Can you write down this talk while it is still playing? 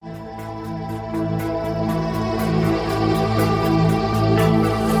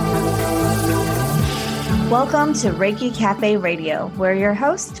Welcome to Reiki Cafe Radio. We're your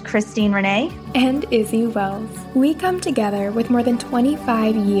hosts, Christine Renee and Izzy Wells. We come together with more than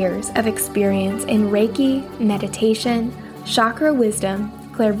 25 years of experience in Reiki, meditation, chakra wisdom,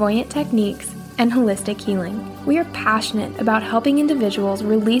 clairvoyant techniques, and holistic healing. We are passionate about helping individuals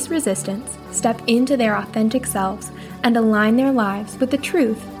release resistance, step into their authentic selves, and align their lives with the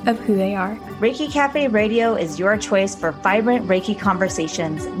truth of who they are. Reiki Cafe Radio is your choice for vibrant Reiki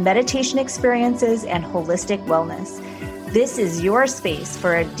conversations, meditation experiences, and holistic wellness. This is your space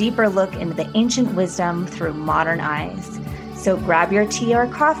for a deeper look into the ancient wisdom through modern eyes. So grab your tea or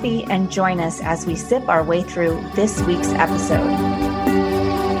coffee and join us as we sip our way through this week's episode.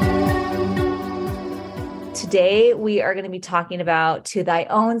 Today, we are going to be talking about To Thy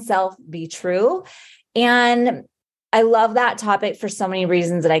Own Self Be True. And I love that topic for so many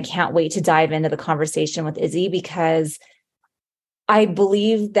reasons that I can't wait to dive into the conversation with Izzy, because I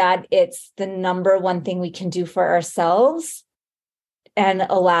believe that it's the number one thing we can do for ourselves and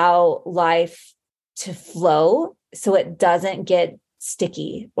allow life to flow so it doesn't get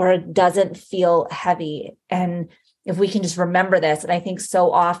sticky or it doesn't feel heavy. And if we can just remember this, and I think so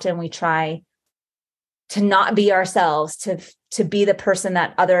often we try to not be ourselves, to be the person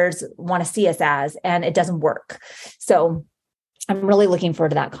that others want to see us as, and it doesn't work. So I'm really looking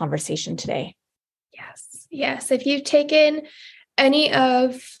forward to that conversation today. Yes. If you've taken any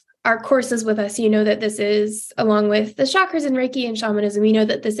of our courses with us, you know that this is, along with the chakras and Reiki and shamanism, you know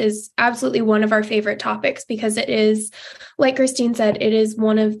that this is absolutely one of our favorite topics, because it is, like Christine said, it is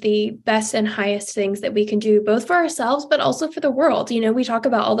one of the best and highest things that we can do, both for ourselves, but also for the world. You know, we talk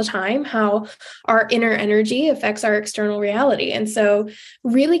about all the time how our inner energy affects our external reality. And so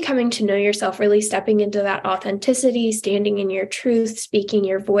really coming to know yourself, really stepping into that authenticity, standing in your truth, speaking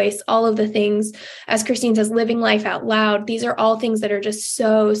your voice, all of the things, as Christine says, living life out loud. These are all things that are just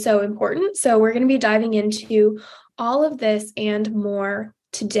so important. So we're going to be diving into all of this and more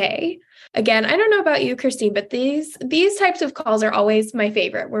today. Again, I don't know about you, Christine, but these types of calls are always my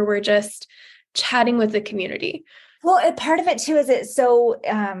favorite, where we're just chatting with the community. Well, a part of it too is it so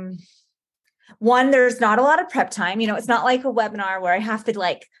one, there's not a lot of prep time. You know, it's not like a webinar where I have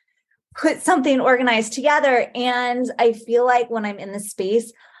to put something organized together. And I feel like when I'm in the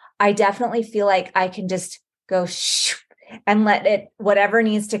space, I definitely feel like I can just go and let it, whatever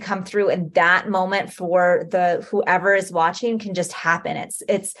needs to come through in that moment for whoever is watching can just happen.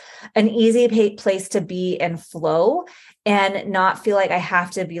 It's an easy place to be and flow and not feel like I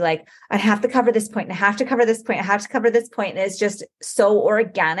have to be like, I have to cover this point and I have to cover this point. I have to cover this point. And it's just so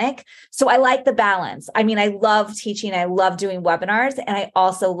organic. So I like the balance. I mean, I love teaching. I love doing webinars. And I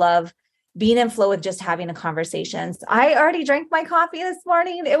also love being in flow with just having a conversation. I already drank my coffee this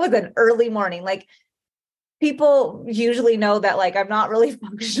morning. It was an early morning. People usually know that I'm not really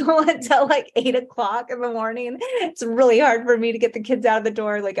functional until 8:00 in the morning. It's really hard for me to get the kids out of the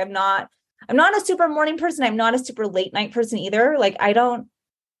door. I'm not a super morning person. I'm not a super late night person either. I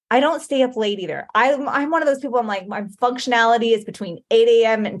don't stay up late either. I'm one of those people. I'm my functionality is between 8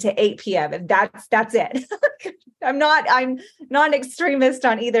 a.m. and to 8 p.m. and that's it. I'm not an extremist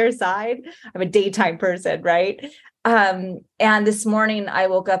on either side. I'm a daytime person. Right. And this morning I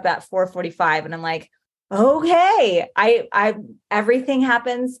woke up at 4:45 and I'm like, okay, I everything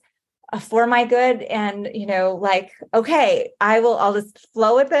happens for my good. And, okay, I'll just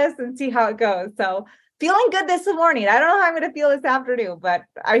flow with this and see how it goes. So feeling good this morning. I don't know how I'm going to feel this afternoon, but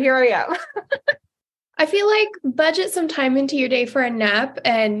here I am. I feel like budget some time into your day for a nap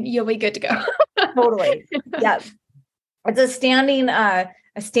and you'll be good to go. Totally. Yeah. It's a standing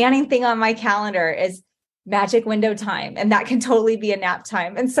thing on my calendar is magic window time. And that can totally be a nap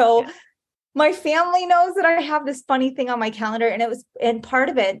time. And so my family knows that I have this funny thing on my calendar, and part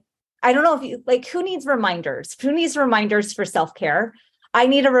of it, I don't know if you who needs reminders? Who needs reminders for self-care? I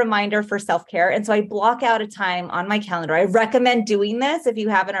need a reminder for self-care. And so I block out a time on my calendar. I recommend doing this if you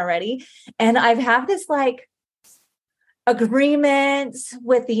haven't already. And I've had this agreement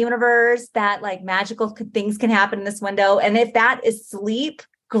with the universe that magical things can happen in this window. And if that is sleep,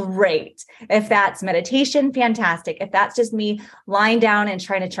 great. If that's meditation, fantastic. If that's just me lying down and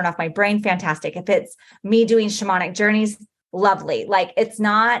trying to turn off my brain, fantastic. If it's me doing shamanic journeys, lovely. It's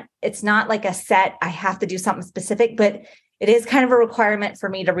not like a set, I have to do something specific, but it is kind of a requirement for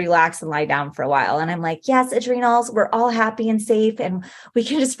me to relax and lie down for a while. And I'm like, yes, adrenals, we're all happy and safe and we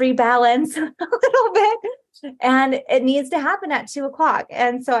can just rebalance a little bit. And it needs to happen at 2:00.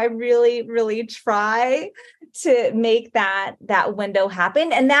 And so I really, really try to make that window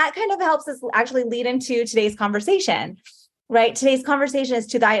happen. And that kind of helps us actually lead into today's conversation, right? Today's conversation is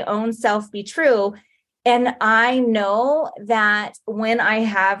To Thy Own Self Be True. And I know that when I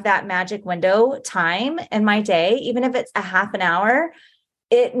have that magic window time in my day, even if it's a half an hour,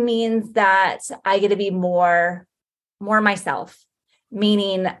 it means that I get to be more myself,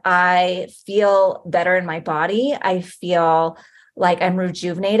 meaning I feel better in my body. I feel like I'm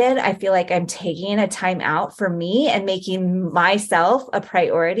rejuvenated. I feel like I'm taking a time out for me and making myself a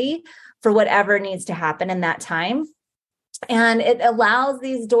priority for whatever needs to happen in that time. And it allows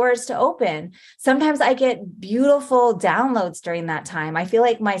these doors to open. Sometimes I get beautiful downloads during that time. I feel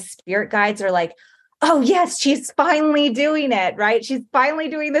like my spirit guides are like, oh, yes, she's finally doing it, right? She's finally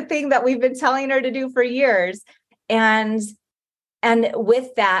doing the thing that we've been telling her to do for years. And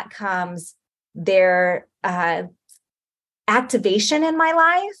with that comes their activation in my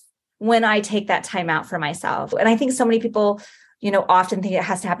life when I take that time out for myself. And I think so many people, often think it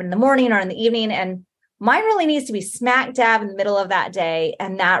has to happen in the morning or in the evening. And mine really needs to be smack dab in the middle of that day.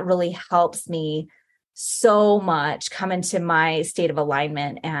 And that really helps me so much come into my state of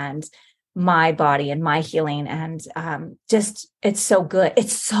alignment and my body and my healing. And it's so good.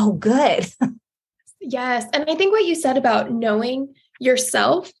 It's so good. Yes. And I think what you said about knowing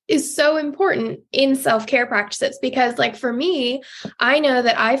yourself is so important in self-care practices, because like for me, I know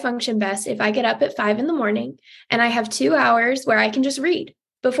that I function best if I get up at 5 a.m. and I have 2 hours where I can just read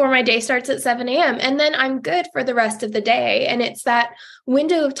before my day starts at 7 a.m. And then I'm good for the rest of the day. And it's that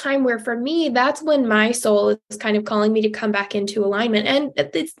window of time where for me, that's when my soul is kind of calling me to come back into alignment. And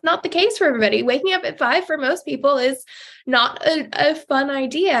it's not the case for everybody. Waking up at 5 for most people is not a fun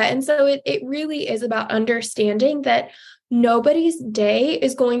idea. And so it really is about understanding that nobody's day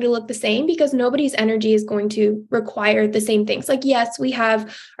is going to look the same, because nobody's energy is going to require the same things. Like, yes, we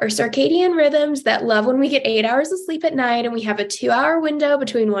have our circadian rhythms that love when we get 8 hours of sleep at night, and we have a 2-hour window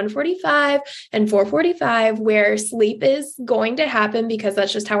between 1:45 and 4:45 where sleep is going to happen because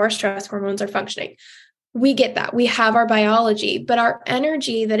that's just how our stress hormones are functioning. We get that. We have our biology, but our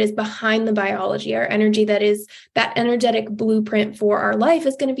energy that is behind the biology, our energy that is that energetic blueprint for our life,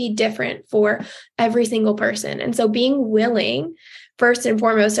 is going to be different for every single person. And so being willing, first and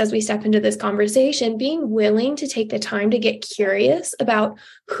foremost, as we step into this conversation, being willing to take the time to get curious about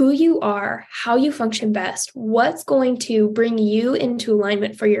who you are, how you function best, what's going to bring you into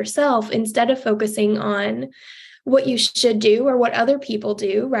alignment for yourself, instead of focusing on what you should do or what other people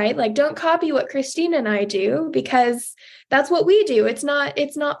do, right? Like, don't copy what Christine and I do, because that's what we do. It's not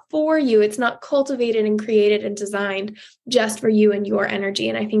for you. It's not cultivated and created and designed just for you and your energy.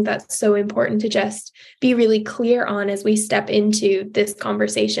 And I think that's so important to just be really clear on as we step into this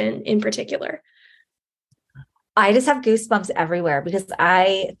conversation in particular. I just have goosebumps everywhere, because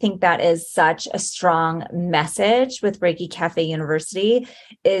I think that is such a strong message with Reiki Cafe University,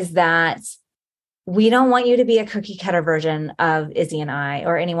 is that we don't want you to be a cookie cutter version of Izzy and I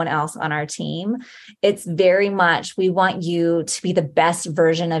or anyone else on our team. It's very much, we want you to be the best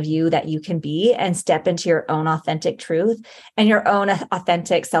version of you that you can be, and step into your own authentic truth and your own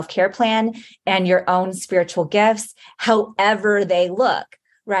authentic self-care plan and your own spiritual gifts, however they look.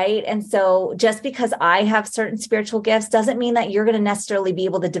 Right. And so just because I have certain spiritual gifts doesn't mean that you're going to necessarily be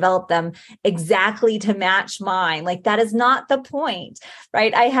able to develop them exactly to match mine. Like, that is not the point.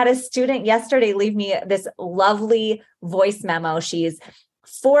 Right. I had a student yesterday leave me this lovely voice memo. She's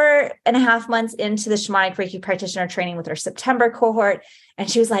 4.5 months into the shamanic Reiki practitioner training with her September cohort. And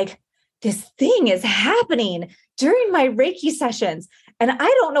she was like, this thing is happening during my Reiki sessions, and I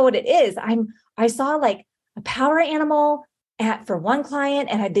don't know what it is. I saw like a power animal for one client,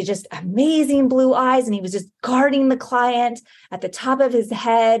 and had just amazing blue eyes, and he was just guarding the client at the top of his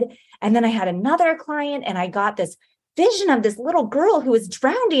head. And then I had another client, and I got this vision of this little girl who was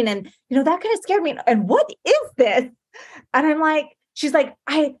drowning, and that kind of scared me. And what is this? And I'm like, she's like,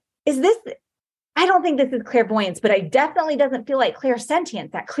 I don't think this is clairvoyance, but I definitely doesn't feel like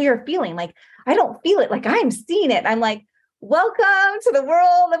clairsentience, that clear feeling. Like, I don't feel it like I'm seeing it. I'm like, welcome to the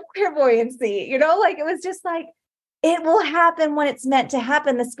world of clairvoyancy. Like, it was just like, it will happen when it's meant to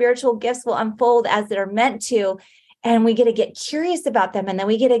happen. The spiritual gifts will unfold as they're meant to. And we get to get curious about them. And then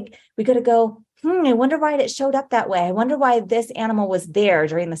we got to go, I wonder why it showed up that way. I wonder why this animal was there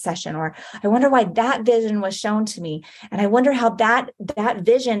during the session, or I wonder why that vision was shown to me. And I wonder how that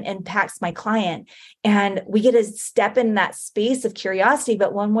vision impacts my client. And we get to step in that space of curiosity.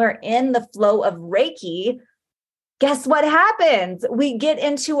 But when we're in the flow of Reiki, guess what happens? We get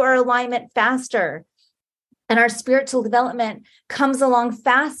into our alignment faster. And our spiritual development comes along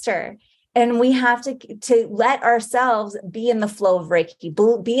faster. And we have to let ourselves be in the flow of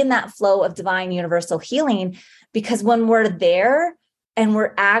Reiki, be in that flow of divine universal healing, because when we're there and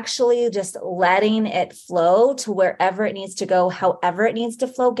we're actually just letting it flow to wherever it needs to go, however it needs to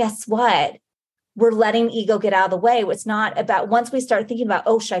flow, guess what? we're letting ego get out of the way. It's not about, once we start thinking about,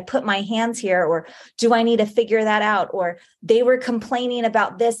 oh, should I put my hands here? Or do I need to figure that out? Or they were complaining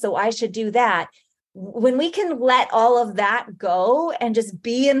about this, so I should do that. When we can let all of that go and just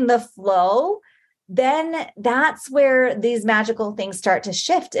be in the flow, then that's where these magical things start to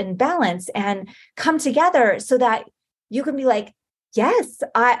shift and balance and come together, so that you can be like, yes,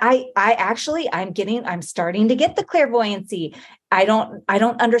 I'm starting to get the clairvoyancy. I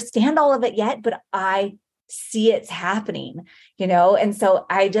don't understand all of it yet, but I see it's happening, And so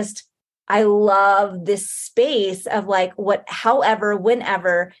I love this space of like, however,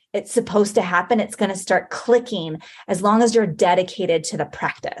 whenever it's supposed to happen, it's going to start clicking, as long as you're dedicated to the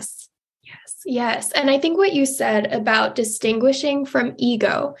practice. Yes. And I think what you said about distinguishing from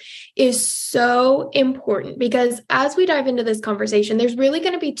ego is so important, because as we dive into this conversation, there's really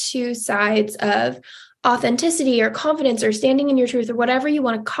going to be two sides of authenticity or confidence or standing in your truth or whatever you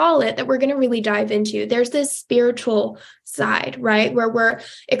want to call it that we're going to really dive into. There's this spiritual side, right? Where we're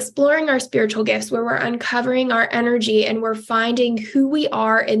exploring our spiritual gifts, where we're uncovering our energy and we're finding who we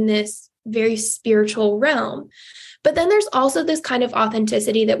are in this very spiritual realm. But then there's also this kind of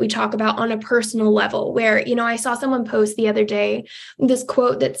authenticity that we talk about on a personal level where, I saw someone post the other day this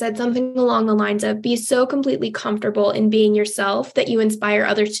quote that said something along the lines of, be so completely comfortable in being yourself that you inspire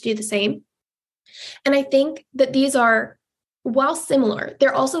others to do the same. And I think that these are, while similar,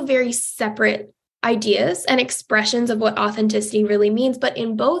 they're also very separate ideas and expressions of what authenticity really means. But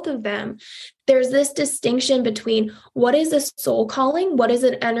in both of them, there's this distinction between what is a soul calling, what is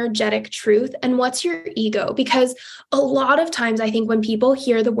an energetic truth, and what's your ego. Because a lot of times I think when people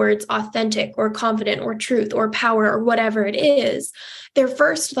hear the words authentic or confident or truth or power or whatever it is, their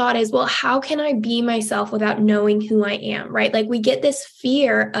first thought is, well, how can I be myself without knowing who I am, right? Like we get this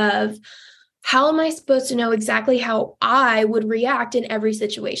fear of, how am I supposed to know exactly how I would react in every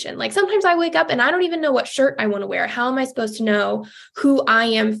situation? Like sometimes I wake up and I don't even know what shirt I want to wear. How am I supposed to know who I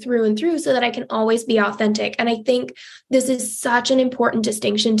am through and through so that I can always be authentic? And I think this is such an important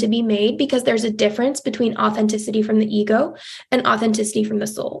distinction to be made, because there's a difference between authenticity from the ego and authenticity from the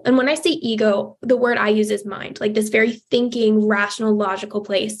soul. And when I say ego, the word I use is mind, like this very thinking, rational, logical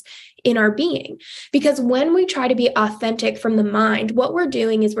place in our being. Because when we try to be authentic from the mind, what we're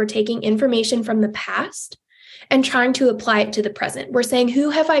doing is we're taking information from the past and trying to apply it to the present. We're saying, who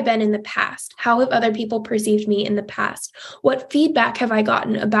have I been in the past? How have other people perceived me in the past? What feedback have I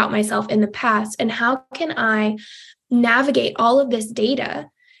gotten about myself in the past? And how can I navigate all of this data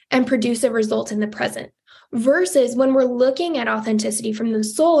and produce a result in the present? Versus when we're looking at authenticity from the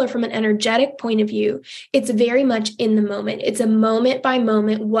soul or from an energetic point of view, it's very much in the moment. It's a moment by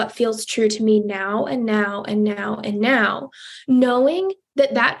moment, what feels true to me now and now and now and now, knowing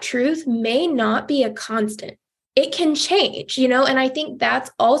that that truth may not be a constant. It can change, and I think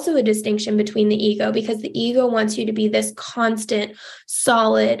that's also a distinction between the ego, because the ego wants you to be this constant,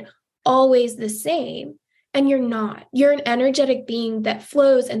 solid, always the same. And you're not. You're an energetic being that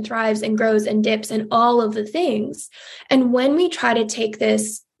flows and thrives and grows and dips and all of the things. And when we try to take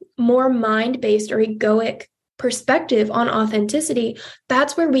this more mind-based or egoic perspective on authenticity,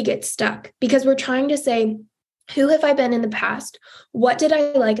 that's where we get stuck, because we're trying to say, who have I been in the past? What did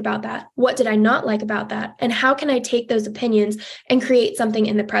I like about that? What did I not like about that? And how can I take those opinions and create something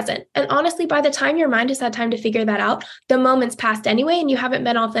in the present? And honestly, by the time your mind has had time to figure that out, the moment's passed anyway, and you haven't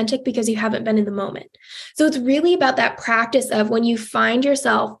been authentic because you haven't been in the moment. So it's really about that practice of when you find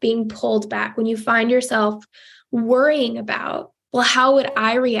yourself being pulled back, when you find yourself worrying about, well, how would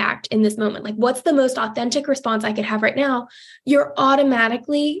I react in this moment? Like, what's the most authentic response I could have right now? You're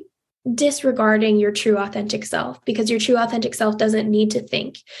automatically disregarding your true authentic self, because your true authentic self doesn't need to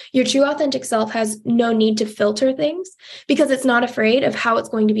think. Your true authentic self has no need to filter things, because it's not afraid of how it's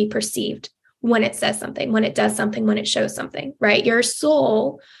going to be perceived when it says something, when it does something, when it shows something, right? Your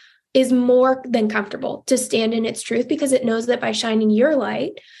soul is more than comfortable to stand in its truth, because it knows that by shining your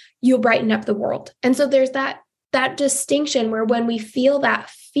light, you'll brighten up the world. And so there's that distinction where when we feel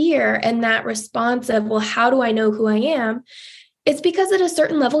that fear and that response of, well, how do I know who I am? It's because at a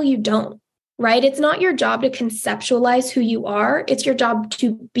certain level, you don't, right? It's not your job to conceptualize who you are. It's your job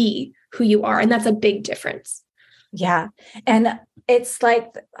to be who you are. And that's a big difference. Yeah. And it's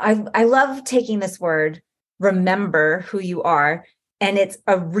like, I love taking this word, remember who you are. And it's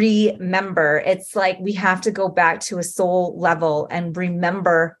a remember. It's like we have to go back to a soul level and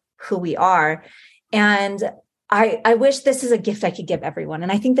remember who we are. And I wish this is a gift I could give everyone.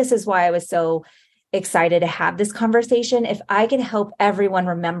 And I think this is why I was so excited to have this conversation. If I can help everyone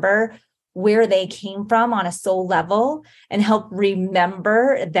remember where they came from on a soul level and help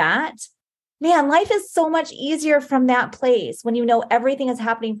remember that, man, life is so much easier from that place when you know everything is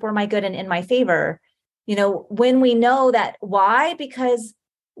happening for my good and in my favor. When we know that. Why? Because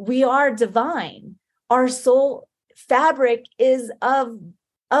we are divine. Our soul fabric is of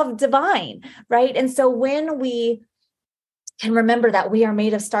divine, right? And so when we can remember that we are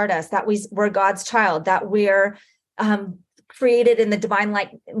made of stardust, that we're God's child, that we're created in the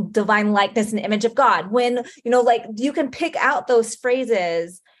divine likeness and image of God. When, you can pick out those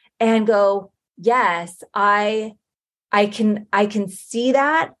phrases and go, yes, I can see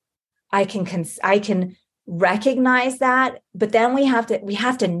that. I can recognize that, but then we have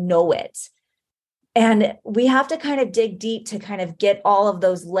to know it. And we have to kind of dig deep to kind of get all of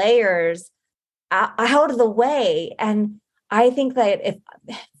those layers out of the way. And I think that if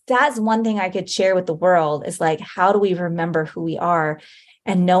that's one thing I could share with the world is like, how do we remember who we are,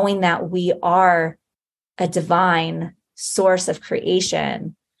 and knowing that we are a divine source of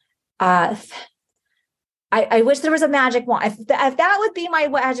creation. I wish there was a magic wand. If that would be my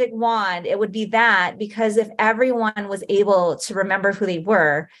magic wand, it would be that, because if everyone was able to remember who they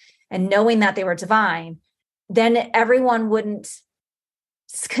were and knowing that they were divine, then everyone wouldn't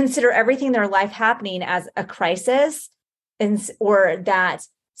consider everything in their life happening as a crisis, or that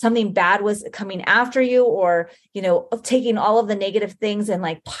something bad was coming after you, or, taking all of the negative things and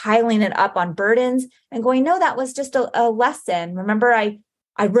like piling it up on burdens and going, no, that was just a lesson. Remember, I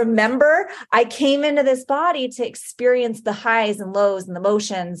remember I came into this body to experience the highs and lows and the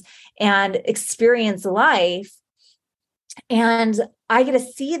emotions and experience life. And I get to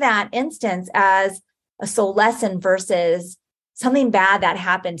see that instance as a soul lesson versus something bad that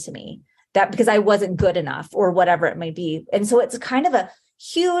happened to me, that because I wasn't good enough or whatever it may be. And so it's kind of a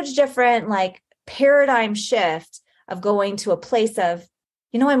huge different like paradigm shift of going to a place of,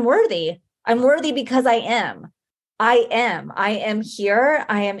 I'm worthy. I'm worthy because I am here.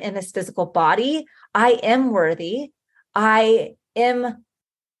 I am in this physical body. I am worthy. I am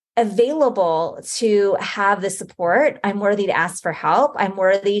available to have the support. I'm worthy to ask for help. I'm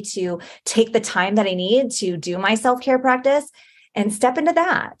worthy to take the time that I need to do my self-care practice and step into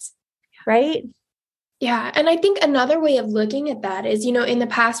that. Right? Yeah. And I think another way of looking at that is, in the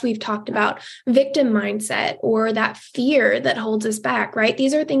past, we've talked about victim mindset or that fear that holds us back, right?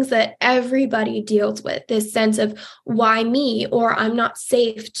 These are things that everybody deals with, this sense of why me, or I'm not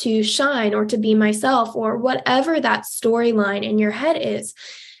safe to shine or to be myself, or whatever that storyline in your head is.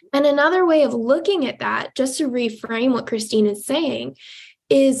 And another way of looking at that, just to reframe what Christine is saying,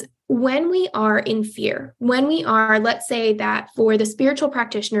 is when we are in fear, when we are, let's say that for the spiritual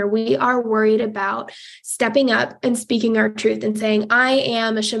practitioner, we are worried about stepping up and speaking our truth and saying, I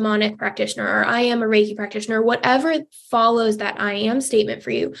am a shamanic practitioner, or I am a Reiki practitioner, whatever follows that I am statement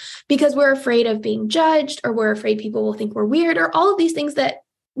for you, because we're afraid of being judged, or we're afraid people will think we're weird, or all of these things that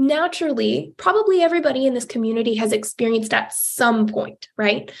naturally, probably everybody in this community has experienced at some point,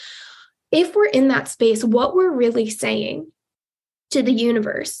 right? If we're in that space, what we're really saying to the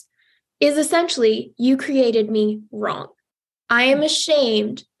universe is essentially, you created me wrong. I am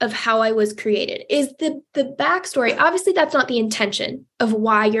ashamed of how I was created, is the backstory. Obviously, that's not the intention of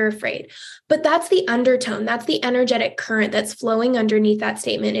why you're afraid, but that's the undertone. That's the energetic current that's flowing underneath that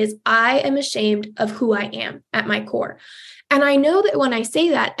statement is, I am ashamed of who I am at my core. And I know that when I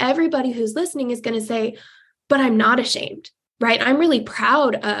say that, everybody who's listening is going to say, but I'm not ashamed, right? I'm really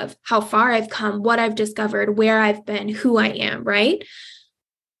proud of how far I've come, what I've discovered, where I've been, who I am, right?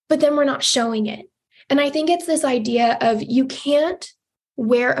 But then we're not showing it. And I think it's this idea of you can't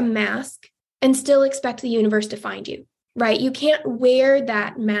wear a mask and still expect the universe to find you, right? You can't wear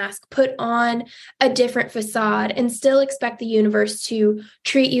that mask, put on a different facade, and still expect the universe to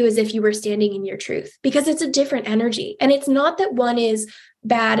treat you as if you were standing in your truth, because it's a different energy. And it's not that one is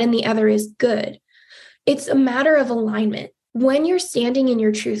bad and the other is good. It's a matter of alignment. When you're standing in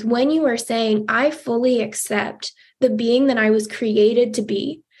your truth, when you are saying, I fully accept the being that I was created to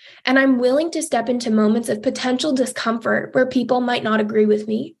be, and I'm willing to step into moments of potential discomfort where people might not agree with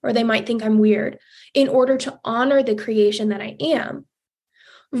me, or they might think I'm weird, in order to honor the creation that I am,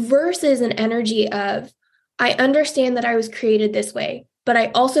 versus an energy of, I understand that I was created this way, but I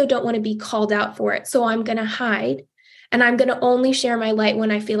also don't want to be called out for it. So I'm going to hide, and I'm going to only share my light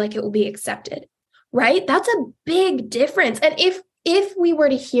when I feel like it will be accepted, right? That's a big difference. And if we were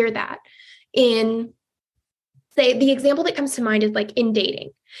to hear that in, say, the example that comes to mind is like in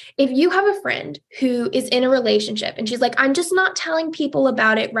dating. If you have a friend who is in a relationship and she's like, I'm just not telling people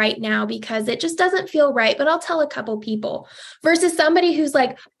about it right now because it just doesn't feel right, but I'll tell a couple people, versus somebody who's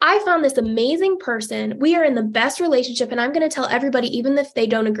like, I found this amazing person. We are in the best relationship and I'm going to tell everybody, even if they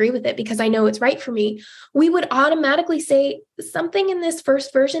don't agree with it, because I know it's right for me. We would automatically say something in this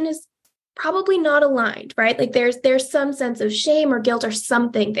first version is probably not aligned, right? Like there's some sense of shame or guilt or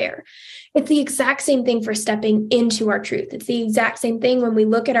something there. It's the exact same thing for stepping into our truth. It's the exact same thing when we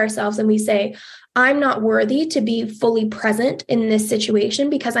look at ourselves and we say, I'm not worthy to be fully present in this situation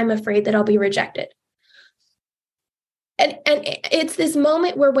because I'm afraid that I'll be rejected. And it's this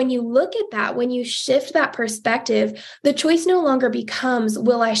moment where when you look at that, when you shift that perspective, the choice no longer becomes,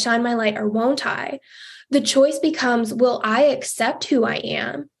 will I shine my light or won't I? The choice becomes, will I accept who I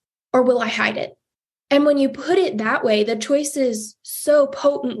am or will I hide it? And when you put it that way, the choice is so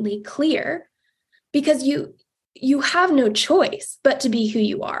potently clear because you have no choice but to be who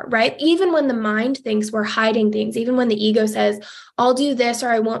you are, right? Even when the mind thinks we're hiding things, even when the ego says, I'll do this or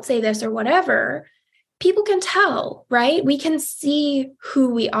I won't say this or whatever, people can tell, right? We can see who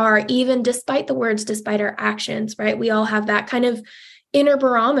we are, even despite the words, despite our actions, right? We all have that kind of inner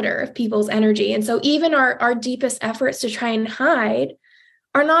barometer of people's energy. And so even our deepest efforts to try and hide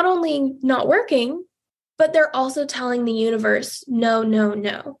are not only not working, but they're also telling the universe, no, no,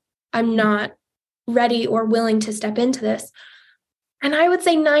 no, I'm not ready or willing to step into this. And I would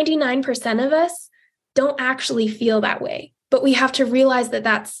say 99% of us don't actually feel that way, but we have to realize that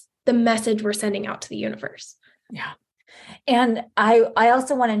that's the message we're sending out to the universe. Yeah. And I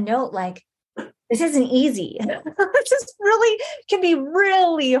also want to note, like, this isn't easy. This just really can be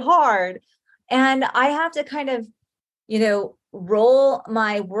really hard. And I have to kind of, roll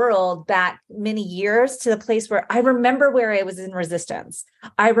my world back many years to the place where I remember where I was in resistance.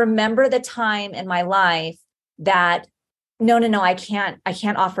 I remember the time in my life that no, I can't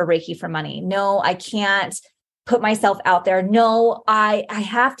offer Reiki for money. No, I can't put myself out there. No, I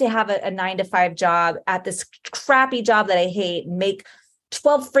have to have a 9-to-5 job at this crappy job that I hate, make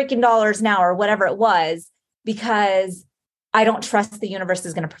 $12 freaking an hour or whatever it was, because I don't trust the universe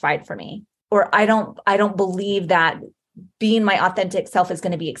is going to provide for me, or I don't believe that being my authentic self is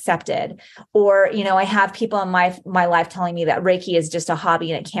going to be accepted. Or, I have people in my life telling me that Reiki is just a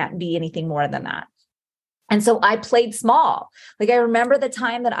hobby and it can't be anything more than that. And so I played small. Like, I remember the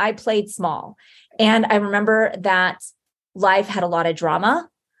time that I played small. And I remember that life had a lot of drama.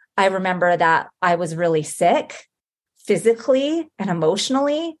 I remember that I was really sick physically and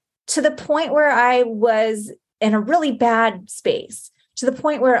emotionally, to the point where I was in a really bad space, to the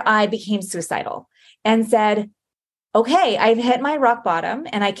point where I became suicidal and said, okay, I've hit my rock bottom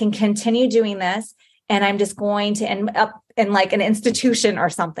and I can continue doing this. And I'm just going to end up in like an institution or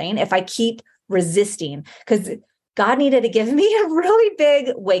something if I keep resisting, because God needed to give me a really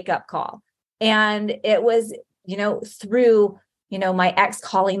big wake up call. And it was, through, my ex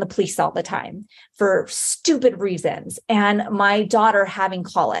calling the police all the time for stupid reasons, and my daughter having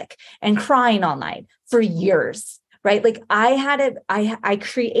colic and crying all night for years, right? Like, I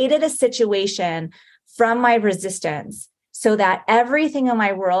created a situation from my resistance so that everything in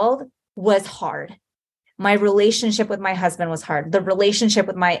my world was hard. My relationship with my husband was hard. The relationship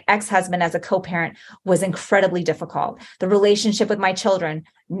with my ex-husband as a co-parent was incredibly difficult. The relationship with my children,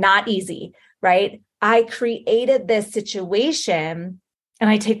 not easy, right? I created this situation and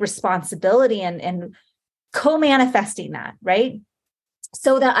I take responsibility and co-manifesting that, right?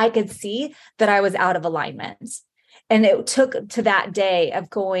 So that I could see that I was out of alignment. And it took to that day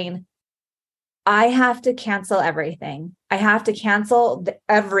of going, I have to cancel everything. I have to cancel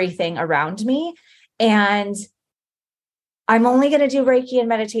everything around me. And I'm only going to do Reiki and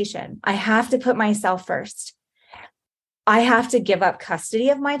meditation. I have to put myself first. I have to give up custody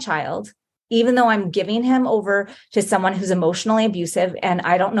of my child, even though I'm giving him over to someone who's emotionally abusive. And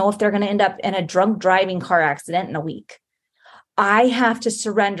I don't know if they're going to end up in a drunk driving car accident in a week. I have to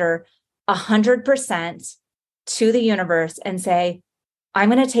surrender 100% to the universe and say, I'm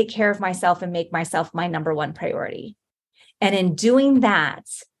going to take care of myself and make myself my number one priority. And in doing that,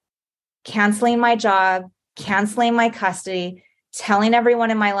 canceling my job, canceling my custody, telling everyone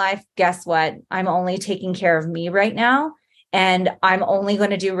in my life, guess what? I'm only taking care of me right now. And I'm only going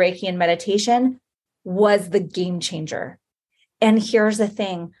to do Reiki and meditation, was the game changer. And here's the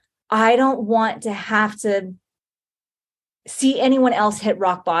thing. I don't want to have to see anyone else hit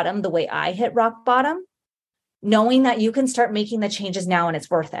rock bottom the way I hit rock bottom, knowing that you can start making the changes now and it's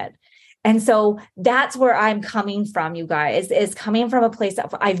worth it. And so that's where I'm coming from, you guys, is coming from a place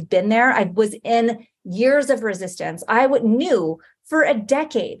that I've been there. I was in years of resistance. I knew for a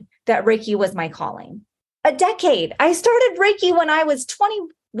decade that Reiki was my calling. A decade. I started Reiki when I was 20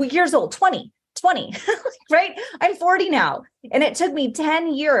 years old, 20, right? I'm 40 now. And it took me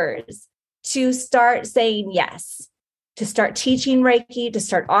 10 years to start saying yes, to start teaching Reiki, to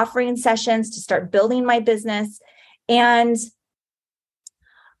start offering sessions, to start building my business. And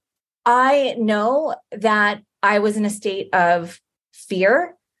I know that I was in a state of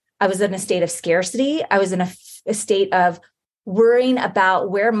fear. I was in a state of scarcity. I was in a state of worrying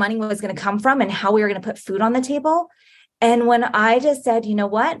about where money was going to come from and how we were going to put food on the table. And when I just said, you know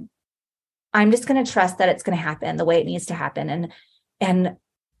what, I'm just going to trust that it's going to happen the way it needs to happen. And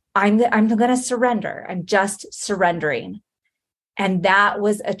I'm going to surrender. I'm just surrendering. And that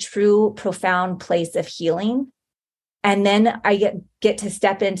was a true, profound place of healing. And then I get to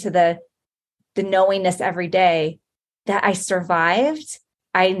step into the knowingness every day that I survived.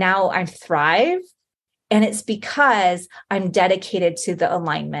 I thrive. And it's because I'm dedicated to the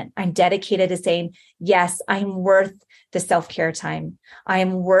alignment. I'm dedicated to saying, yes, I'm worth the self-care time.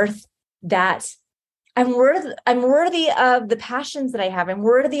 I'm worth that. I'm worthy of the passions that I have. I'm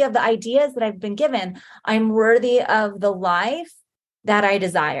worthy of the ideas that I've been given. I'm worthy of the life that I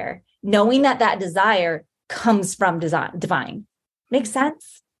desire, knowing that desire comes from divine. Makes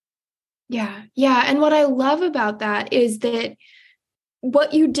sense? Yeah. Yeah. And what I love about that is that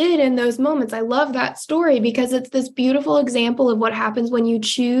what you did in those moments, I love that story because it's this beautiful example of what happens when you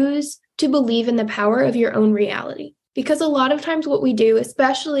choose to believe in the power of your own reality. Because a lot of times what we do,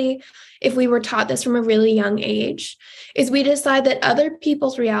 especially if we were taught this from a really young age, is we decide that other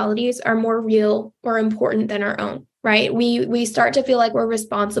people's realities are more real or important than our own, right? We start to feel like we're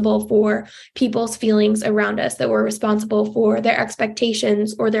responsible for people's feelings around us, that we're responsible for their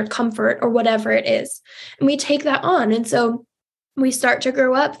expectations or their comfort or whatever it is. And we take that on. And so we start to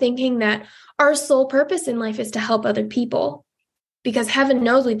grow up thinking that our sole purpose in life is to help other people, because heaven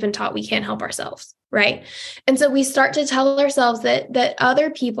knows we've been taught we can't help ourselves, right? And so we start to tell ourselves that other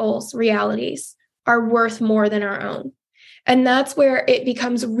people's realities are worth more than our own. And that's where it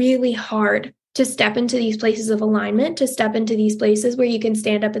becomes really hard to step into these places of alignment, to step into these places where you can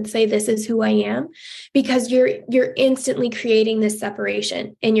stand up and say, this is who I am, because you're instantly creating this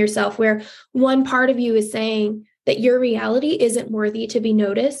separation in yourself where one part of you is saying that your reality isn't worthy to be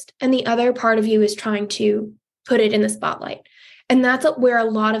noticed, and the other part of you is trying to put it in the spotlight. And that's where a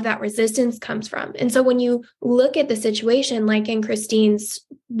lot of that resistance comes from. And so when you look at the situation, like in Christine's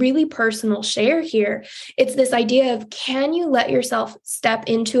really personal share here, it's this idea of, can you let yourself step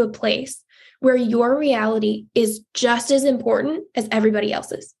into a place where your reality is just as important as everybody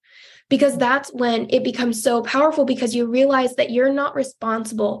else's? Because that's when it becomes so powerful, because you realize that you're not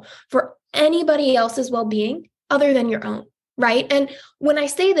responsible for anybody else's well-being other than your own, right? And when I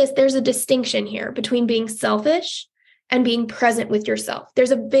say this, there's a distinction here between being selfish and being present with yourself.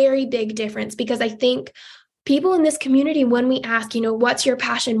 There's a very big difference, because I think people in this community, when we ask, what's your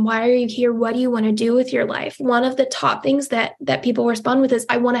passion? Why are you here? What do you want to do with your life? One of the top things that people respond with is,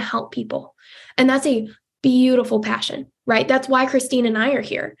 I want to help people. And that's a beautiful passion, right? That's why Christine and I are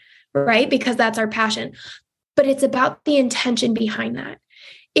here, right? Because that's our passion. But it's about the intention behind that.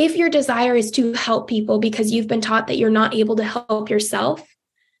 If your desire is to help people because you've been taught that you're not able to help yourself,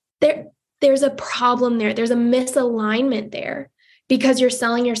 there's a problem there. There's a misalignment there, because you're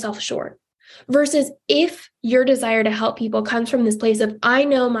selling yourself short. Versus if your desire to help people comes from this place of, I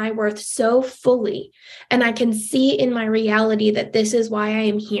know my worth so fully, and I can see in my reality that this is why I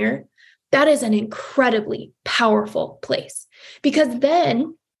am here, that is an incredibly powerful place, because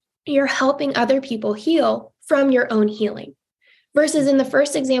then you're helping other people heal from your own healing. Versus in the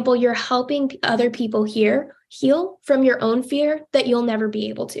first example, you're helping other people heal from your own fear that you'll never be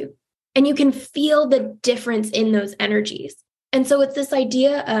able to. And you can feel the difference in those energies. And so it's this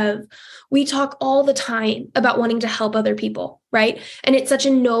idea of, we talk all the time about wanting to help other people, right? And it's such a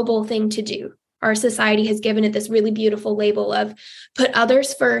noble thing to do. Our society has given it this really beautiful label of, put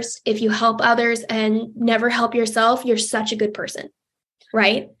others first. If you help others and never help yourself, you're such a good person,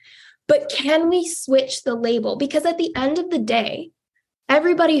 right? But can we switch the label? Because at the end of the day,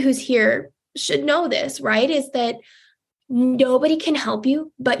 everybody who's here should know this, right? Is that nobody can help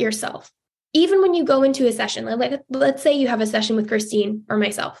you but yourself. Even when you go into a session, like let's say you have a session with Christine or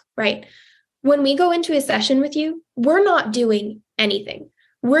myself, right? When we go into a session with you, we're not doing anything.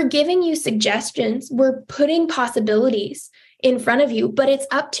 We're giving you suggestions. We're putting possibilities in front of you, but it's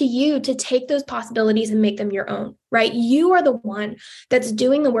up to you to take those possibilities and make them your own, right? You are the one that's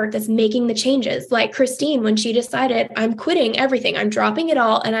doing the work, that's making the changes. Like Christine, when she decided, I'm quitting everything, I'm dropping it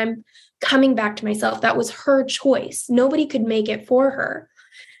all, and I'm coming back to myself. That was her choice. Nobody could make it for her.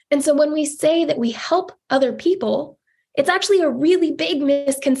 And so when we say that we help other people, it's actually a really big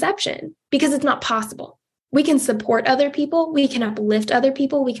misconception, because it's not possible. We can support other people, we can uplift other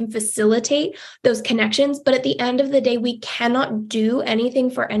people, we can facilitate those connections, but at the end of the day, we cannot do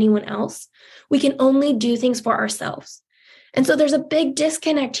anything for anyone else. We can only do things for ourselves. And so there's a big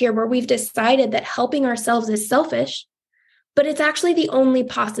disconnect here where we've decided that helping ourselves is selfish, but it's actually the only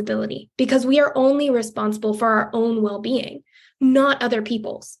possibility, because we are only responsible for our own well-being, not other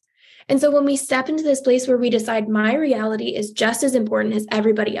people's. And so when we step into this place where we decide my reality is just as important as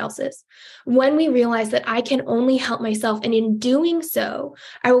everybody else's, when we realize that I can only help myself, and in doing so,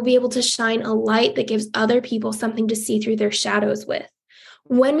 I will be able to shine a light that gives other people something to see through their shadows with.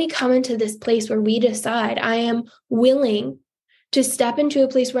 When we come into this place where we decide I am willing to step into a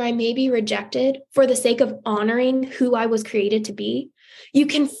place where I may be rejected for the sake of honoring who I was created to be, you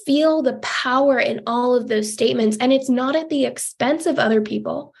can feel the power in all of those statements. And it's not at the expense of other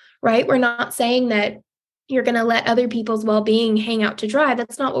people, right? We're not saying that you're going to let other people's well-being hang out to dry.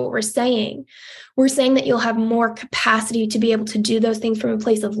 That's not what we're saying. We're saying that you'll have more capacity to be able to do those things from a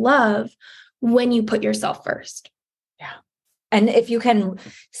place of love when you put yourself first. Yeah. And if you can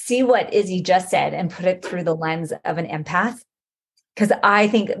see what Izzy just said and put it through the lens of an empath, because I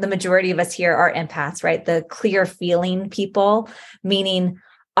think the majority of us here are empaths, right? The clear feeling people, meaning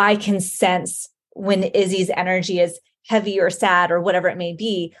I can sense when Izzy's energy is heavy or sad or whatever it may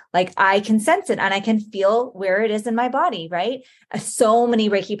be. Like I can sense it and I can feel where it is in my body, right? So many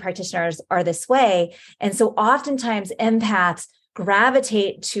Reiki practitioners are this way. And so oftentimes empaths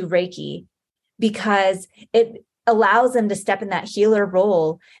gravitate to Reiki because it allows them to step in that healer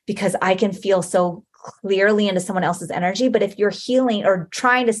role, because I can feel so clearly into someone else's energy. But if you're healing or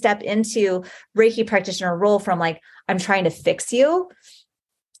trying to step into Reiki practitioner role from like, I'm trying to fix you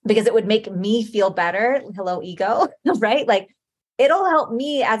because it would make me feel better. Hello, ego, right? Like it'll help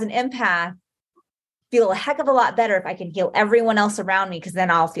me as an empath feel a heck of a lot better if I can heal everyone else around me, because then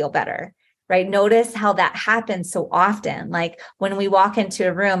I'll feel better, right? Notice how that happens so often. Like when we walk into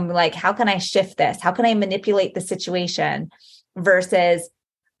a room, like, how can I shift this? How can I manipulate the situation versus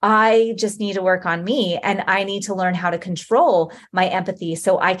I just need to work on me and I need to learn how to control my empathy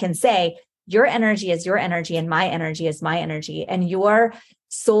so I can say, your energy is your energy and my energy is my energy. And your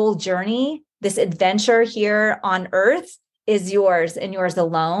soul journey, this adventure here on earth is yours and yours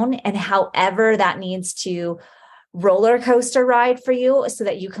alone. And however that needs to roller coaster ride for you so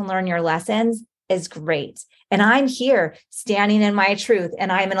that you can learn your lessons is great. And I'm here standing in my truth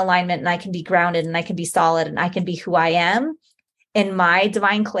and I'm in alignment and I can be grounded and I can be solid and I can be who I am in my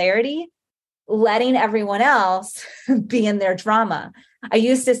divine clarity, letting everyone else be in their drama. I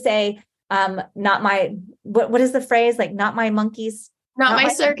used to say, what is the phrase? Like, not my monkeys. Not my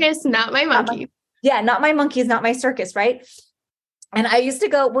circus, not my monkey. Not my monkeys, not my circus, right? And I used to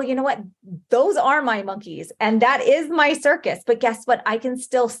go, well, you know what? Those are my monkeys and that is my circus. But guess what? I can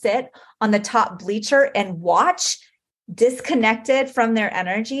still sit on the top bleacher and watch, disconnected from their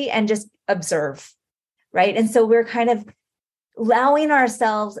energy and just observe, right? And so we're kind of allowing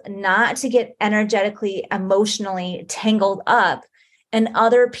ourselves not to get energetically, emotionally tangled up in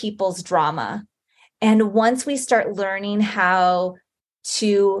other people's drama. And once we start learning how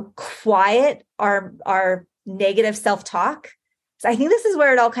to quiet our negative self-talk, so I think this is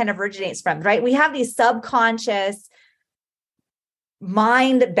where it all kind of originates from, right? We have these subconscious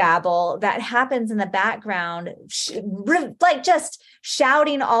mind babble that happens in the background, like just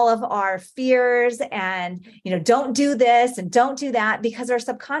shouting all of our fears and, don't do this and don't do that, because our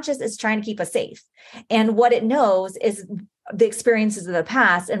subconscious is trying to keep us safe. And what it knows is the experiences of the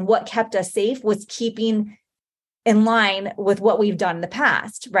past, and what kept us safe was keeping in line with what we've done in the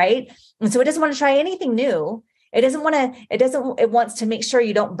past, right? And so it doesn't want to try anything new. It wants to make sure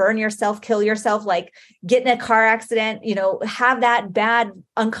you don't burn yourself, kill yourself, like get in a car accident, have that bad,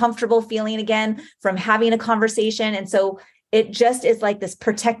 uncomfortable feeling again from having a conversation. And so it just is like this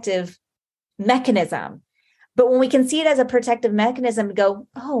protective mechanism. But when we can see it as a protective mechanism to go,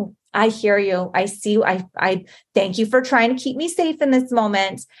 oh, I hear you. I see you. I thank you for trying to keep me safe in this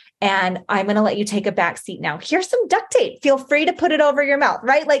moment. And I'm going to let you take a back seat now. Here's some duct tape. Feel free to put it over your mouth,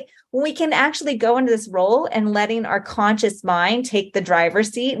 right? Like when we can actually go into this role and letting our conscious mind take the driver's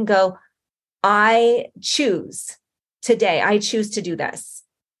seat and go, I choose today. I choose to do this.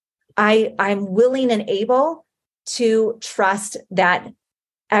 I'm willing and able to trust that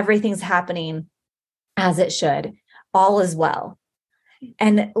everything's happening as it should. All is well.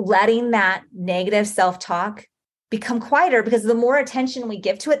 And letting that negative self-talk become quieter, because the more attention we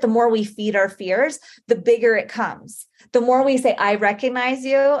give to it, the more we feed our fears, the bigger it comes. The more we say, I recognize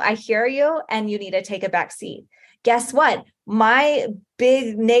you, I hear you, and you need to take a back seat. Guess what? My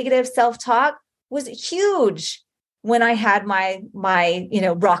big negative self-talk was huge when I had my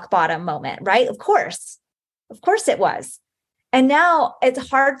rock bottom moment, right? Of course it was. And now it's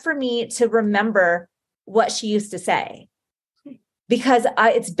hard for me to remember what she used to say, because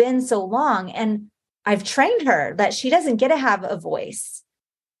it's been so long, and I've trained her that she doesn't get to have a voice.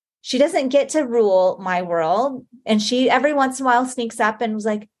 She doesn't get to rule my world. And she every once in a while sneaks up and was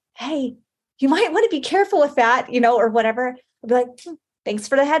like, hey, you might want to be careful with that, or whatever. I'll be like, thanks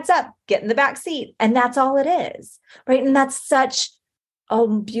for the heads up, get in the back seat. And that's all it is, right? And that's such a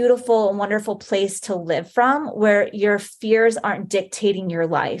beautiful and wonderful place to live from, where your fears aren't dictating your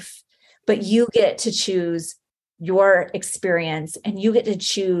life, but you get to choose your experience and you get to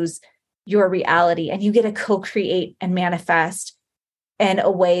choose your reality, and you get to co-create and manifest in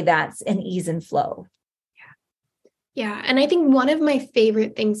a way that's an ease and flow. Yeah. And I think one of my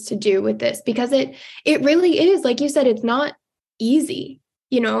favorite things to do with this, because it really is, like you said, it's not easy.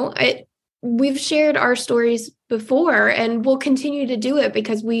 We've shared our stories before, and we'll continue to do it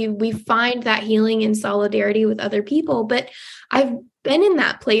because we find that healing and solidarity with other people. But I've been in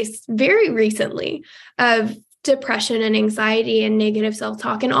that place very recently of depression and anxiety and negative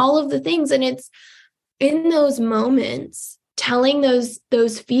self-talk and all of the things. And it's in those moments, telling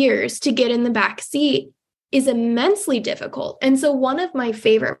those fears to get in the back seat is immensely difficult. And so one of my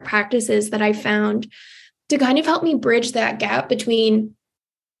favorite practices that I found to kind of help me bridge that gap between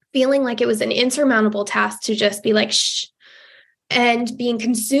feeling like it was an insurmountable task to just be like, shh, and being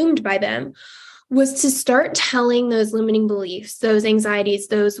consumed by them, was to start telling those limiting beliefs, those anxieties,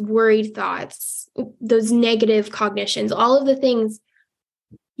 those worried thoughts, those negative cognitions, all of the things,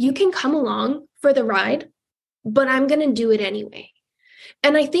 you can come along for the ride, but I'm going to do it anyway.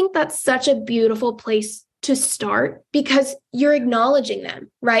 And I think that's such a beautiful place to start, because you're acknowledging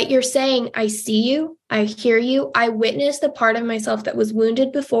them, right? You're saying, I see you, I hear you, I witnessed the part of myself that was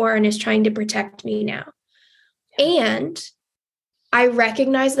wounded before and is trying to protect me now. And I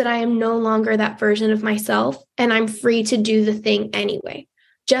recognize that I am no longer that version of myself, and I'm free to do the thing anyway.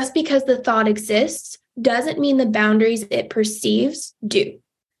 Just because the thought exists doesn't mean the boundaries it perceives do.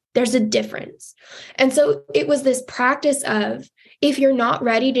 There's a difference. And so it was this practice of, if you're not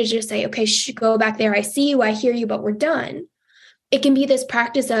ready to just say, okay, go back there, I see you, I hear you, but we're done. It can be this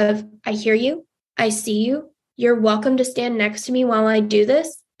practice of, I hear you, I see you, you're welcome to stand next to me while I do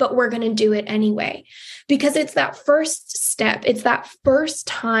this, but we're going to do it anyway. Because it's that first step, it's that first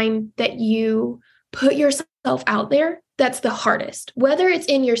time that you put yourself out there that's the hardest. Whether it's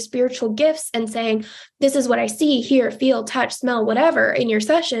in your spiritual gifts and saying, this is what I see, hear, feel, touch, smell, whatever in your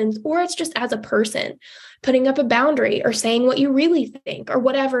sessions, or it's just as a person putting up a boundary or saying what you really think or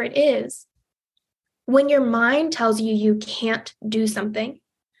whatever it is. When your mind tells you you can't do something,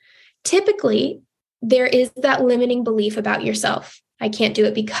 typically there is that limiting belief about yourself. I can't do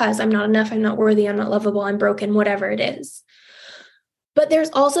it because I'm not enough, I'm not worthy, I'm not lovable, I'm broken, whatever it is. But there's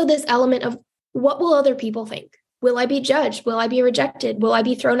also this element of, what will other people think? Will I be judged? Will I be rejected? Will I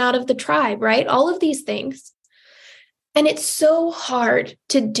be thrown out of the tribe, right? All of these things. And it's so hard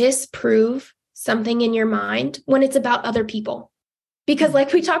to disprove something in your mind when it's about other people. Because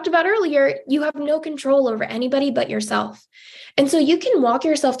like we talked about earlier, you have no control over anybody but yourself. And so you can walk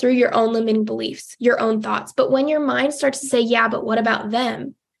yourself through your own limiting beliefs, your own thoughts. But when your mind starts to say, yeah, but what about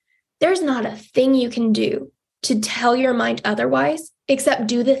them? There's not a thing you can do to tell your mind otherwise, except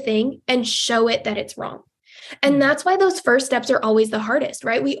do the thing and show it that it's wrong. And that's why those first steps are always the hardest,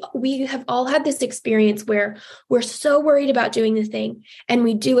 right? We have all had this experience where we're so worried about doing the thing and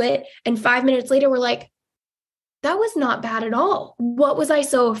we do it. And 5 minutes later, we're like, that was not bad at all. What was I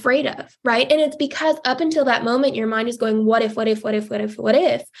so afraid of, right? And it's because up until that moment, your mind is going, what if,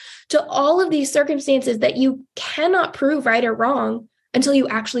 to all of these circumstances that you cannot prove right or wrong until you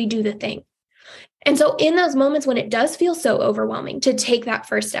actually do the thing. And so in those moments when it does feel so overwhelming to take that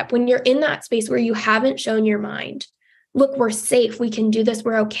first step, when you're in that space where you haven't shown your mind, look, we're safe, we can do this,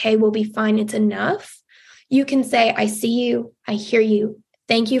 we're okay, we'll be fine, it's enough. You can say, I see you, I hear you,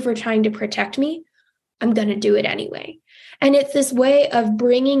 thank you for trying to protect me, I'm going to do it anyway. And it's this way of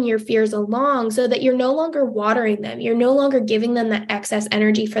bringing your fears along so that you're no longer watering them, you're no longer giving them that excess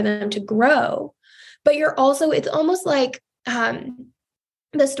energy for them to grow, but you're also, it's almost like,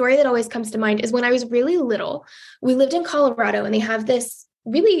 the story that always comes to mind is when I was really little, we lived in Colorado and they have this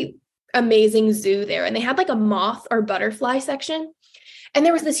really amazing zoo there. And they had like a moth or butterfly section. And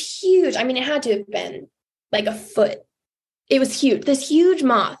there was this huge, I mean, it had to have been like a foot. It was huge, this huge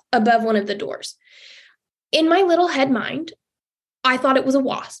moth above one of the doors. In my little head mind, I thought it was a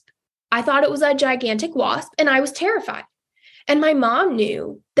wasp. I thought it was a gigantic wasp and I was terrified. And my mom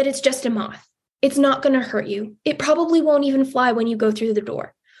knew that it's just a moth. It's not going to hurt you. It probably won't even fly when you go through the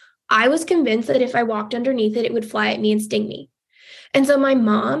door. I was convinced that if I walked underneath it, it would fly at me and sting me. And so my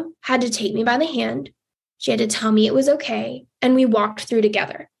mom had to take me by the hand. She had to tell me it was okay. And we walked through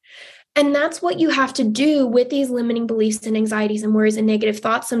together. And that's what you have to do with these limiting beliefs and anxieties and worries and negative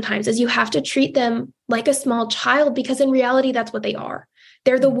thoughts sometimes, is you have to treat them like a small child, because in reality, that's what they are.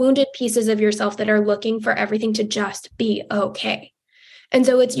 They're the wounded pieces of yourself that are looking for everything to just be okay. And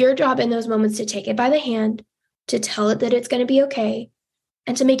so it's your job in those moments to take it by the hand, to tell it that it's going to be okay,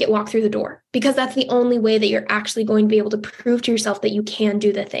 and to make it walk through the door, because that's the only way that you're actually going to be able to prove to yourself that you can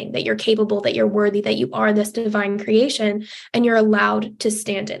do the thing, that you're capable, that you're worthy, that you are this divine creation, and you're allowed to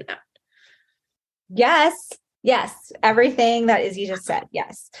stand in that. Yes. Yes. Everything that Izzy just said.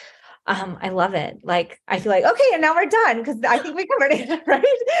 Yes. I love it. Like, I feel like, okay, and now we're done because I think we covered it, right?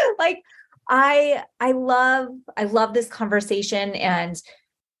 Like, I love this conversation. And,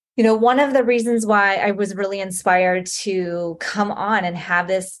 one of the reasons why I was really inspired to come on and have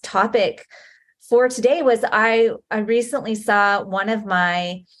this topic for today was I recently saw one of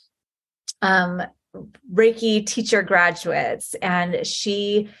my, Reiki teacher graduates, and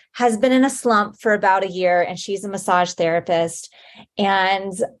she has been in a slump for about a year, and she's a massage therapist.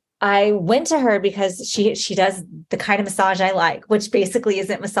 And I went to her because she does the kind of massage I like, which basically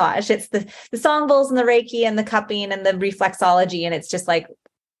isn't massage. It's the song bowls and the Reiki and the cupping and the reflexology. And it's just like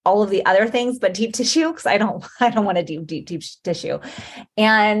all of the other things, but deep tissue, because I don't want to do deep tissue.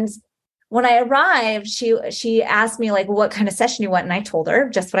 And when I arrived, she asked me like, what kind of session you want? And I told her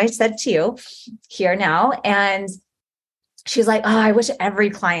just what I said to you here now. And she's like, oh, I wish every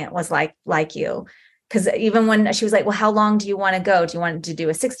client was like you. Because even when she was like, well, how long do you want to go? Do you want to do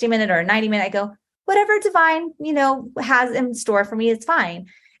a 60-minute or a 90-minute? I go, whatever divine, has in store for me, it's fine.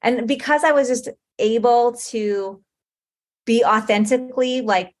 And because I was just able to be authentically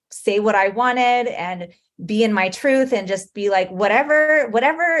like say what I wanted and be in my truth and just be like, whatever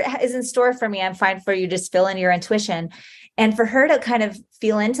is in store for me, I'm fine for you. Just fill in your intuition. And for her to kind of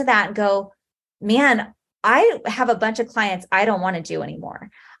feel into that and go, man, I have a bunch of clients I don't want to do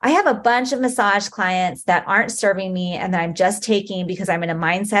anymore. I have a bunch of massage clients that aren't serving me and that I'm just taking because I'm in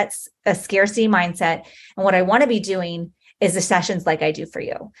a scarcity mindset. And what I want to be doing is the sessions like I do for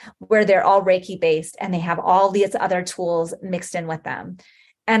you, where they're all Reiki based and they have all these other tools mixed in with them.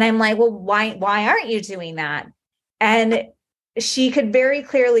 And I'm like, well, why aren't you doing that? And she could very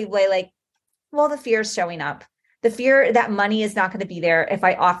clearly be like, well, the fear is showing up. The fear that money is not going to be there if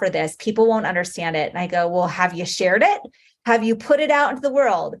I offer this. People won't understand it. And I go, well, have you shared it? Have you put it out into the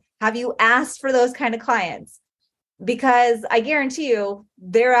world? Have you asked for those kind of clients? Because I guarantee you,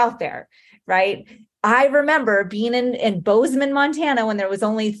 they're out there, right? I remember being in Bozeman, Montana, when there was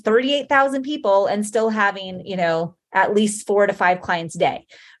only 38,000 people and still having, at least 4 to 5 clients a day,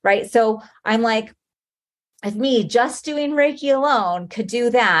 right? So I'm like, if me just doing Reiki alone could do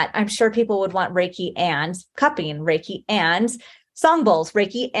that, I'm sure people would want Reiki and cupping, Reiki and song bowls,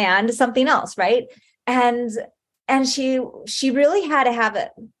 Reiki and something else, right? And she really had to have it.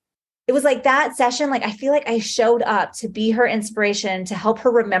 It was like that session, like I feel like I showed up to be her inspiration, to help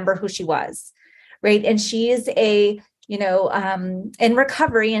her remember who she was, right? And she's in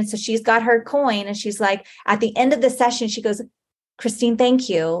recovery. And so she's got her coin and she's like, at the end of the session, she goes, Christine, thank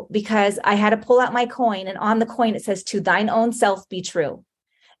you, because I had to pull out my coin, and on the coin, it says, to thine own self be true.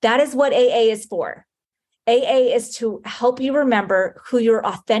 That is what AA is for. AA is to help you remember who your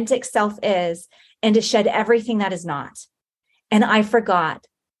authentic self is and to shed everything that is not. And I forgot.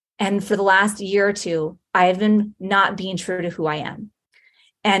 And for the last year or two, I have been not being true to who I am.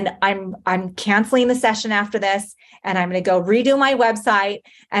 And I'm canceling the session after this, and I'm going to go redo my website,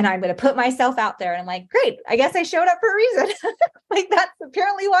 and I'm going to put myself out there. And I'm like, great, I guess I showed up for a reason. Like, that's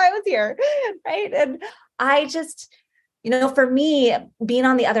apparently why I was here. Right. And I just, for me, being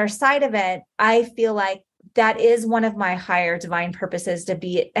on the other side of it, I feel like that is one of my higher divine purposes, to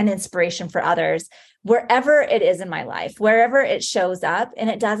be an inspiration for others, wherever it is in my life, wherever it shows up. And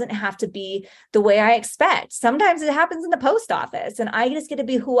it doesn't have to be the way I expect. Sometimes it happens in the post office, and I just get to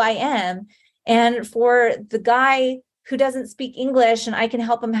be who I am. And for the guy who doesn't speak English, and I can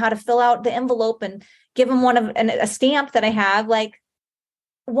help him how to fill out the envelope and give him a stamp that I have, like,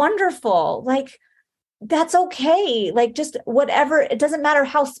 wonderful. Like, that's okay. Like, just whatever, it doesn't matter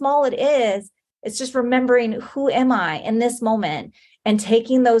how small it is. It's just remembering, who am I in this moment, and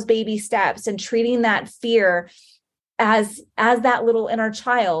taking those baby steps and treating that fear as that little inner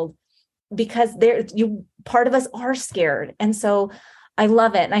child, because part of us are scared. And so I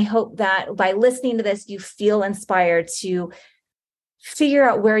love it. And I hope that by listening to this, you feel inspired to figure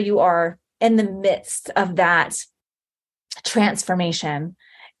out where you are in the midst of that transformation,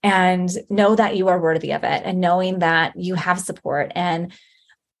 and know that you are worthy of it, and knowing that you have support. And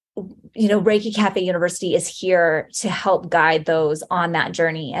Reiki Cafe University is here to help guide those on that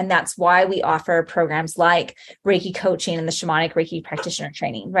journey. And that's why we offer programs like Reiki coaching and the shamanic Reiki practitioner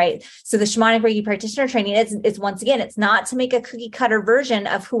training, right? So the shamanic Reiki practitioner training is once again, it's not to make a cookie cutter version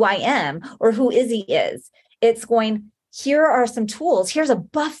of who I am or who Izzy is. It's going, here are some tools. Here's a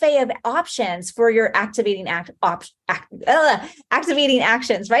buffet of options for your activating actions,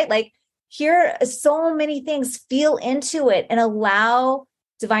 right? Like, here are so many things. Feel into it and allow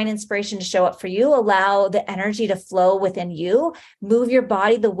divine inspiration to show up for you, allow the energy to flow within you, move your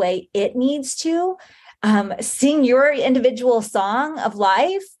body the way it needs to, sing your individual song of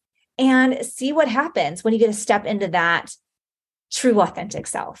life, and see what happens when you get to step into that true, authentic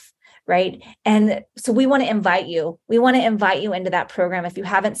self. Right. And so we want to invite you. We want to invite you into that program. If you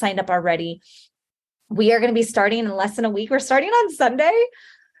haven't signed up already, we are going to be starting in less than a week. We're starting on Sunday.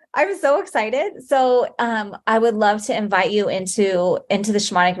 I'm so excited. So I would love to invite you into the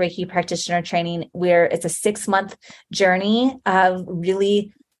Shamanic Reiki Practitioner Training, where it's a 6-month journey of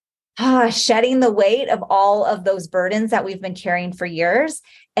really shedding the weight of all of those burdens that we've been carrying for years,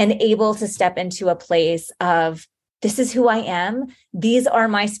 and able to step into a place of, this is who I am. These are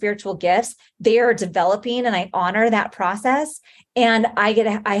my spiritual gifts. They are developing, and I honor that process. And I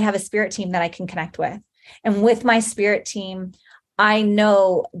have a spirit team that I can connect with. And with my spirit team, I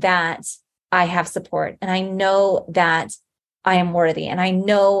know that I have support, and I know that I am worthy, and I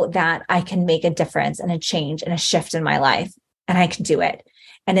know that I can make a difference and a change and a shift in my life, and I can do it.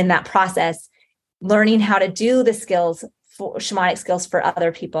 And in that process, learning how to do the skills, shamanic skills for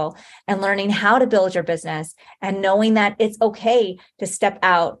other people, and learning how to build your business, and knowing that it's okay to step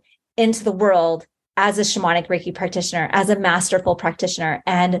out into the world as a shamanic Reiki practitioner, as a masterful practitioner.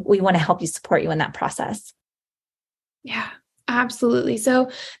 And we want to help you, support you in that process. Yeah, absolutely. So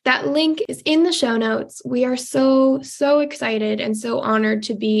that link is in the show notes. We are so, so excited and so honored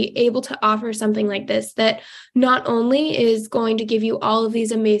to be able to offer something like this, that not only is going to give you all of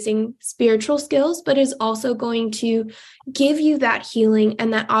these amazing spiritual skills, but is also going to give you that healing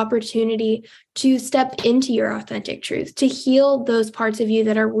and that opportunity to step into your authentic truth, to heal those parts of you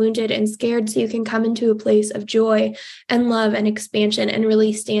that are wounded and scared, so you can come into a place of joy and love and expansion and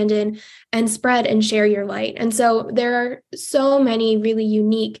really stand in and spread and share your light. And so there are so many really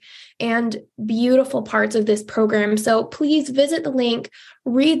unique and beautiful parts of this program. So please visit the link,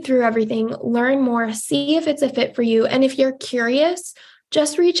 read through everything, learn more, see if it's a fit for you. And if you're curious,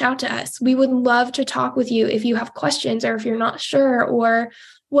 just reach out to us. We would love to talk with you if you have questions, or if you're not sure, or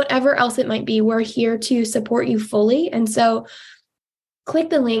whatever else it might be. We're here to support you fully. And so click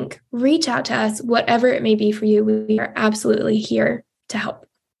the link, reach out to us, whatever it may be for you. We are absolutely here to help.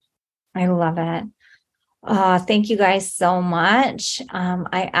 I love it. Thank you guys so much.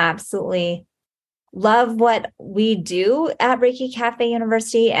 I absolutely love what we do at Reiki Cafe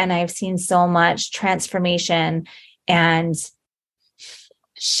University, and I've seen so much transformation and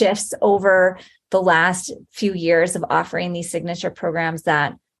shifts over the last few years of offering these signature programs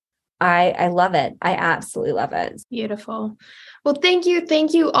that I love it. I absolutely love it. Beautiful. Well, thank you.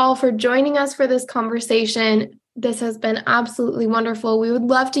 Thank you all for joining us for this conversation. This has been absolutely wonderful. We would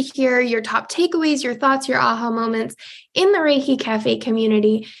love to hear your top takeaways, your thoughts, your aha moments in the Reiki Cafe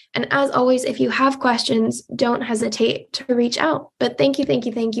community. And as always, if you have questions, don't hesitate to reach out. But thank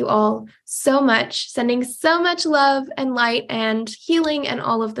you all so much. Sending so much love and light and healing and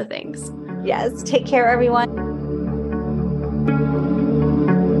all of the things. Yes. Take care, everyone.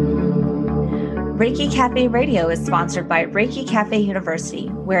 Reiki Cafe Radio is sponsored by Reiki Cafe University,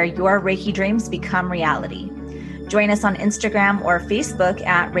 where your Reiki dreams become reality. Join us on Instagram or Facebook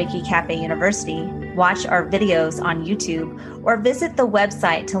at Reiki Cafe University. Watch our videos on YouTube, or visit the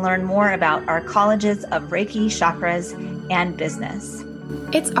website to learn more about our colleges of Reiki, chakras, and business.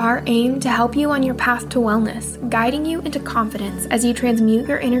 It's our aim to help you on your path to wellness, guiding you into confidence as you transmute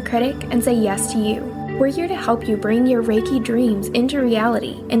your inner critic and say yes to you. We're here to help you bring your Reiki dreams into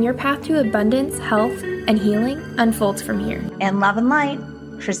reality, and your path to abundance, health, and healing unfolds from here. And love and light,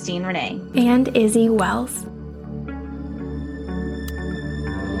 Christine Renee. And Izzy Wells.